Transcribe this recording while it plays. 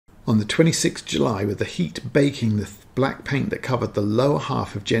On the 26th July, with the heat baking the black paint that covered the lower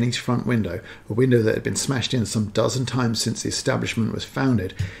half of Jenny's front window, a window that had been smashed in some dozen times since the establishment was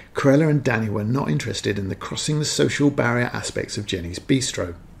founded, Corella and Danny were not interested in the crossing the social barrier aspects of Jenny's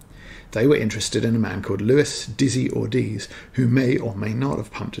bistro. They were interested in a man called Louis Dizzy Ortiz, who may or may not have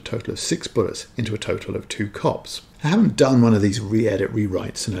pumped a total of 6 bullets into a total of 2 cops. I haven't done one of these re-edit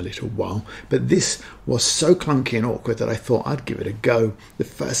rewrites in a little while, but this was so clunky and awkward that I thought I'd give it a go. The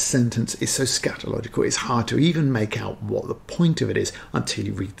first sentence is so scatological it's hard to even make out what the point of it is until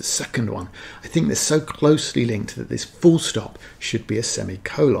you read the second one. I think they're so closely linked that this full stop should be a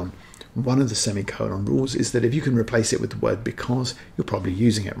semicolon. One of the semicolon rules is that if you can replace it with the word because, you're probably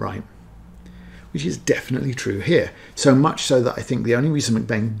using it right. Which is definitely true here, so much so that I think the only reason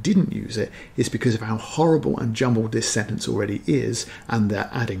McBain didn't use it is because of how horrible and jumbled this sentence already is, and that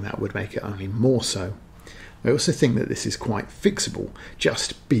adding that would make it only more so. I also think that this is quite fixable.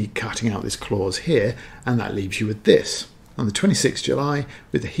 Just be cutting out this clause here, and that leaves you with this. On the 26th July,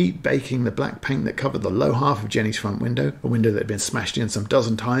 with the heat baking the black paint that covered the low half of Jenny's front window, a window that had been smashed in some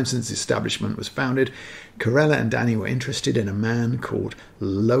dozen times since the establishment was founded, Corella and Danny were interested in a man called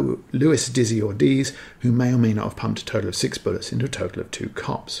Louis Dizzy Ortiz, who may or may not have pumped a total of 6 bullets into a total of 2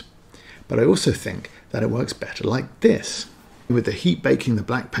 cops. But I also think that it works better like this. With the heat baking the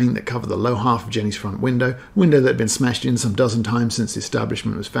black paint that covered the low half of Jenny's front window, a window that had been smashed in some dozen times since the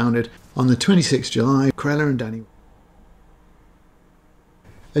establishment was founded, on the 26th July, Corella and Danny...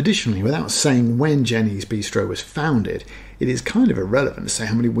 Additionally, without saying when Jenny's bistro was founded, it is kind of irrelevant to say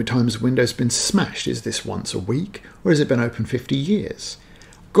how many times the window's been smashed. Is this once a week, or has it been open 50 years?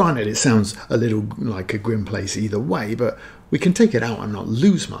 Granted, it sounds a little like a grim place either way, but we can take it out and not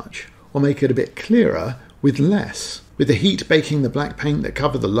lose much, or make it a bit clearer with less. With the heat baking the black paint that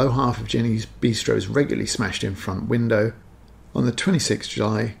covered the low half of Jenny's bistro's regularly smashed in front window, on the 26th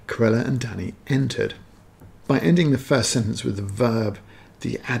July, Corella and Danny entered. By ending the first sentence with the verb,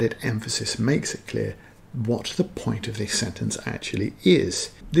 the added emphasis makes it clear what the point of this sentence actually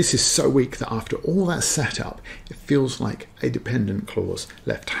is. This is so weak that after all that setup, it feels like a dependent clause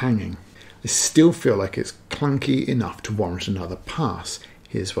left hanging. I still feel like it's clunky enough to warrant another pass.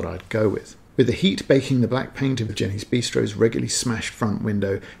 Here's what I'd go with. With the heat baking the black paint of Jenny's bistro's regularly smashed front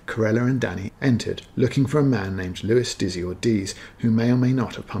window, Corella and Danny entered, looking for a man named Louis Dizzy Ortiz, who may or may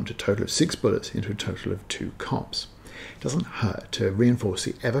not have pumped a total of 6 bullets into a total of 2 cops. It doesn't hurt to reinforce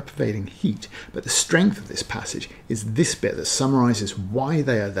the ever-pervading heat, but the strength of this passage is this bit that summarises why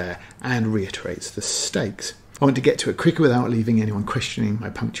they are there and reiterates the stakes. I want to get to it quicker without leaving anyone questioning my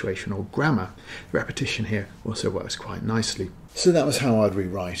punctuation or grammar. The repetition here also works quite nicely. So that was how I'd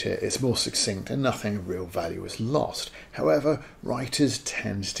rewrite it. It's more succinct and nothing of real value is lost. However, writers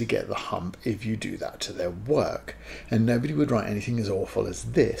tend to get the hump if you do that to their work, and nobody would write anything as awful as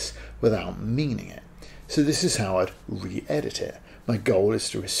this without meaning it. So this is how I'd re-edit it. My goal is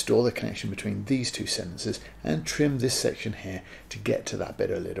to restore the connection between these two sentences and trim this section here to get to that bit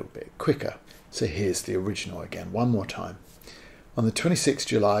a little bit quicker. So here's the original again, one more time. On the 26th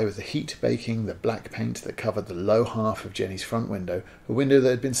July, with the heat baking the black paint that covered the low half of Jenny's front window, a window that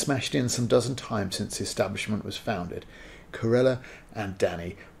had been smashed in some dozen times since the establishment was founded, Corella and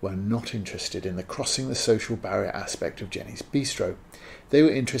Danny were not interested in the crossing the social barrier aspect of Jenny's bistro. They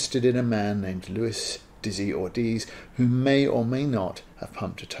were interested in a man named Louis Dizzy Ortiz, who may or may not have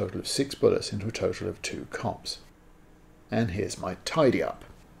pumped a total of 6 bullets into a total of 2 cops. And here's my tidy up.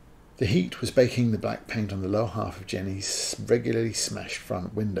 The heat was baking the black paint on the lower half of Jenny's regularly smashed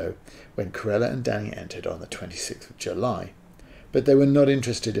front window when Corella and Danny entered on the 26th of July. But they were not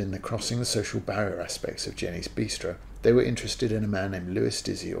interested in the crossing the social barrier aspects of Jenny's bistro. They were interested in a man named Louis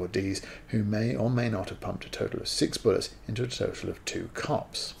Dizzy Ortiz, who may or may not have pumped a total of 6 bullets into a total of 2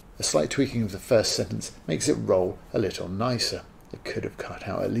 cops. A slight tweaking of the first sentence makes it roll a little nicer. It could have cut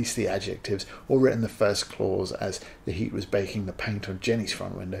out at least the adjectives or written the first clause as the heat was baking the paint on Jenny's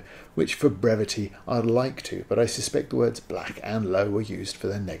front window, which for brevity I'd like to, but I suspect the words black and low were used for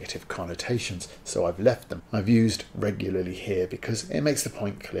their negative connotations, so I've left them. I've used regularly here because it makes the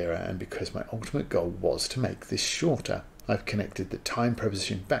point clearer and because my ultimate goal was to make this shorter. I've connected the time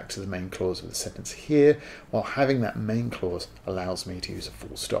preposition back to the main clause of the sentence here, while having that main clause allows me to use a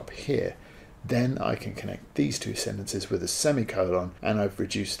full stop here. Then I can connect these two sentences with a semicolon, and I've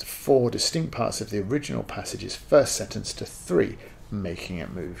reduced the 4 distinct parts of the original passage's first sentence to 3, making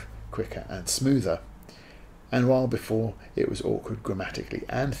it move quicker and smoother. And while before it was awkward grammatically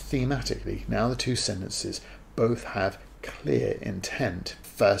and thematically, now the two sentences both have clear intent.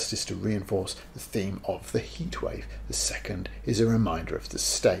 First is to reinforce the theme of the heatwave. The second is a reminder of the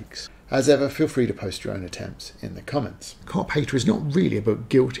stakes. As ever, feel free to post your own attempts in the comments. Cop Hater is not really a book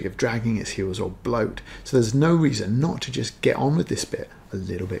guilty of dragging its heels or bloat, so there's no reason not to just get on with this bit a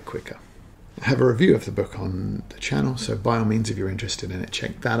little bit quicker. I have a review of the book on the channel, so by all means, if you're interested in it,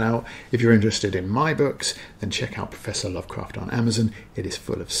 check that out. If you're interested in my books, then check out Professor Lovecraft on Amazon. It is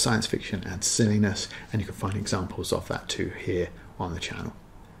full of science fiction and silliness, and you can find examples of that too here on the channel.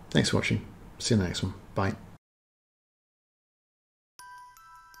 Thanks for watching. See you in the next one. Bye.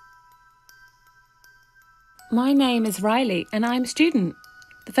 My name is Riley and I'm a student.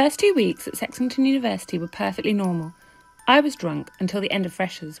 The first 2 weeks at Sexington University were perfectly normal. I was drunk until the end of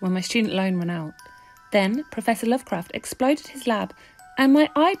freshers when my student loan ran out. Then Professor Lovecraft exploded his lab and my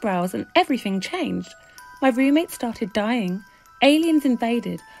eyebrows and everything changed. My roommate started dying. Aliens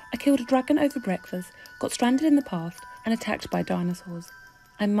invaded. I killed a dragon over breakfast, got stranded in the past and attacked by dinosaurs.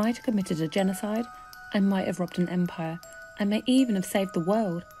 I might have committed a genocide. I might have robbed an empire. I may even have saved the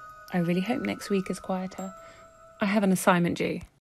world. I really hope next week is quieter. I have an assignment due.